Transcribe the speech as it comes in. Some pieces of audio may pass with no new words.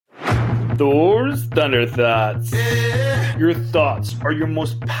Thor's Thunder Thoughts. Your thoughts are your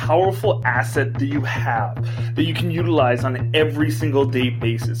most powerful asset that you have, that you can utilize on an every single day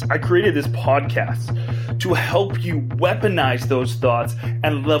basis. I created this podcast to help you weaponize those thoughts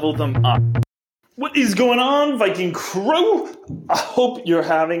and level them up. What is going on, Viking crew? I hope you're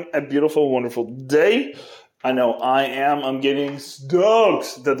having a beautiful, wonderful day. I know I am. I'm getting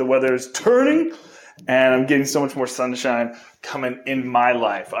stoked that the weather is turning and I'm getting so much more sunshine coming in my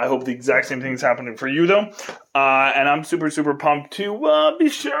life. I hope the exact same thing is happening for you, though. And I'm super, super pumped to be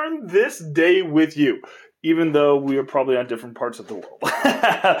sharing this day with you, even though we are probably on different parts of the world.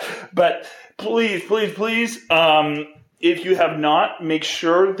 But please, if you have not, make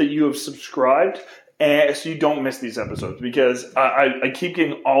sure that you have subscribed so you don't miss these episodes, because I keep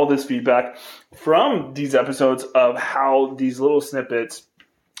getting all this feedback from these episodes of how these little snippets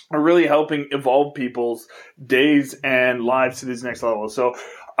are really helping evolve people's days and lives to this next level. So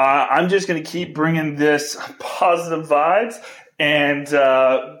I'm just going to keep bringing this positive vibes and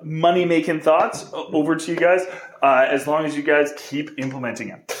money-making thoughts over to you guys as long as you guys keep implementing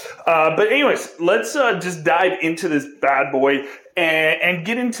it. But anyways, let's just dive into this bad boy and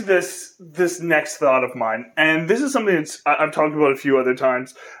get into this next thought of mine. And this is something that I've talked about a few other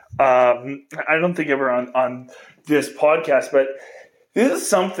times. I don't think ever on this podcast, but this is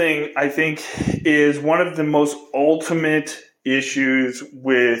something I think is one of the most ultimate issues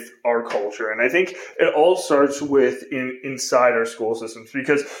with our culture. And I think it all starts with inside our school systems,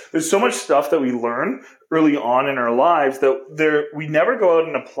 because there's so much stuff that we learn early on in our lives that we never go out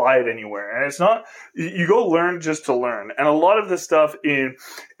and apply it anywhere. And it's not, you go learn just to learn. And a lot of this stuff in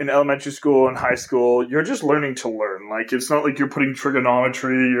elementary school and high school, you're just learning to learn. Like, it's not like you're putting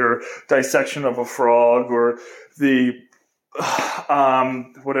trigonometry or dissection of a frog or the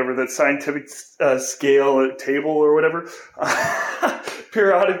whatever, that scientific scale table or whatever,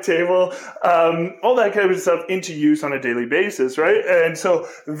 periodic table, all that kind of stuff into use on a daily basis, right? And so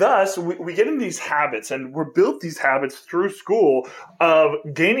thus we get in these habits, and we're built these habits through school of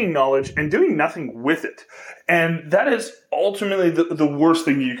gaining knowledge and doing nothing with it. And that is ultimately the worst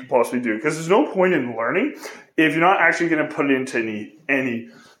thing you could possibly do, because there's no point in learning if you're not actually going to put it into any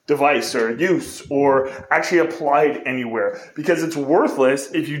device or use or actually apply it anywhere, because it's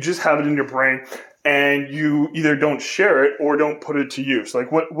worthless if you just have it in your brain and you either don't share it or don't put it to use.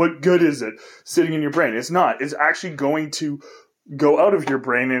 Like, what good is it sitting in your brain? It's not. It's actually going to go out of your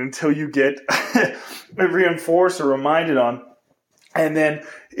brain, and until you get reinforced or reminded on, and then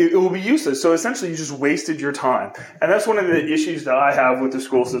it will be useless. So essentially, you just wasted your time. And that's one of the issues that I have with the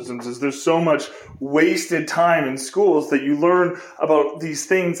school systems, is there's so much wasted time in schools that you learn about these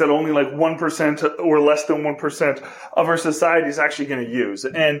things that only like 1% or less than 1% of our society is actually going to use.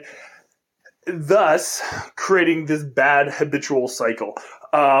 And thus creating this bad habitual cycle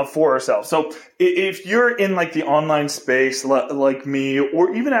for ourselves. So if you're in like the online space like me,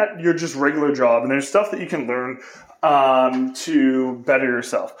 or even at your just regular job, and there's stuff that you can learn to better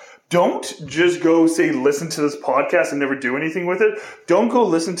yourself, don't just go say listen to this podcast and never do anything with it. Don't go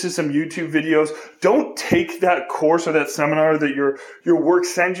listen to some YouTube videos. Don't take that course or that seminar that your work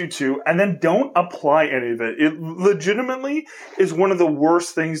sends you to, and then don't apply any of it. It legitimately is one of the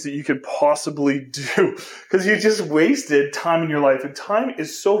worst things that you could possibly do, because you just wasted time in your life, and time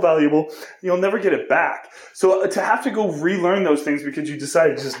is so valuable, you'll never get it back. So to have to go relearn those things because you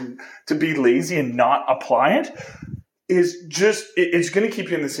decided just to be lazy and not apply it, it's going to keep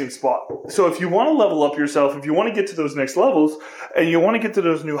you in the same spot. So if you want to level up yourself, if you want to get to those next levels, and you want to get to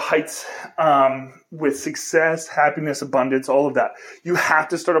those new heights with success, happiness, abundance, all of that, you have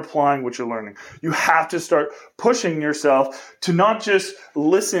to start applying what you're learning. You have to start pushing yourself to not just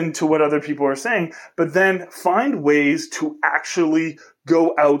listen to what other people are saying, but then find ways to actually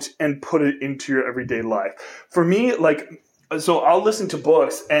go out and put it into your everyday life. For me, so I'll listen to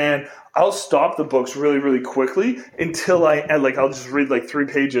books, and I'll stop the books really, really quickly until I'll just read like 3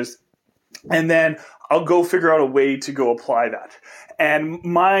 pages, and then I'll go figure out a way to go apply that. And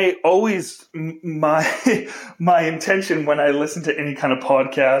my intention when I listen to any kind of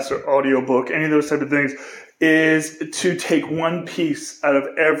podcast or audiobook, any of those type of things, is to take one piece out of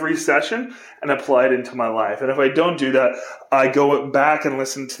every session and apply it into my life. And if I don't do that, I go back and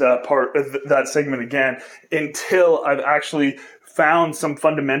listen to that segment again until I've actually found some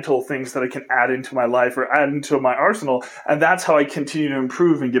fundamental things that I can add into my life or add into my arsenal. And that's how I continue to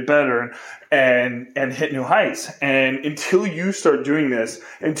improve and get better and hit new heights. And until you start doing this,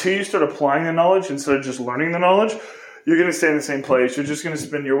 until you start applying the knowledge instead of just learning the knowledge, you're going to stay in the same place. You're just going to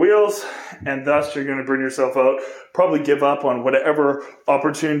spin your wheels, and thus you're going to burn yourself out, probably give up on whatever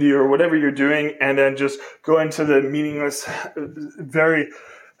opportunity or whatever you're doing, and then just go into the meaningless, very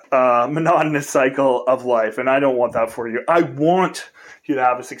monotonous cycle of life, and I don't want that for you. I want you to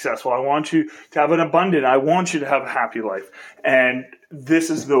have a successful, I want you to have an abundant, I want you to have a happy life. And this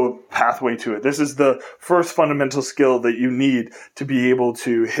is the pathway to it. This is the first fundamental skill that you need to be able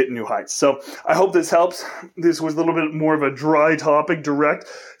to hit new heights. So I hope this helps. This was a little bit more of a dry topic, direct,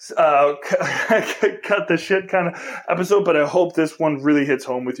 cut the shit kind of episode, but I hope this one really hits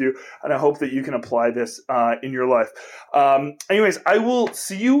home with you, and I hope that you can apply this in your life. Anyways, I will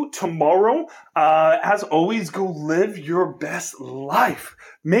see you tomorrow. As always, go live your best life.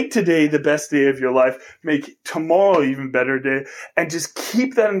 Make today the best day of your life. Make tomorrow an even better day. And just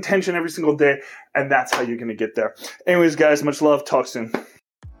keep that intention every single day. And that's how you're going to get there. Anyways, guys, much love. Talk soon.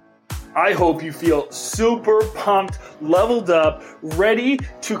 I hope you feel super pumped, leveled up, ready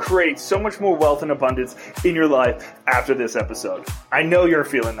to create so much more wealth and abundance in your life after this episode. I know you're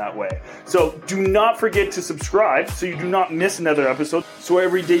feeling that way. So do not forget to subscribe so you do not miss another episode. So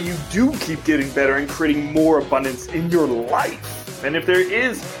every day you do keep getting better and creating more abundance in your life. And if there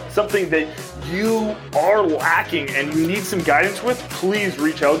is something that you are lacking and you need some guidance with, please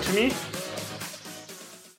reach out to me.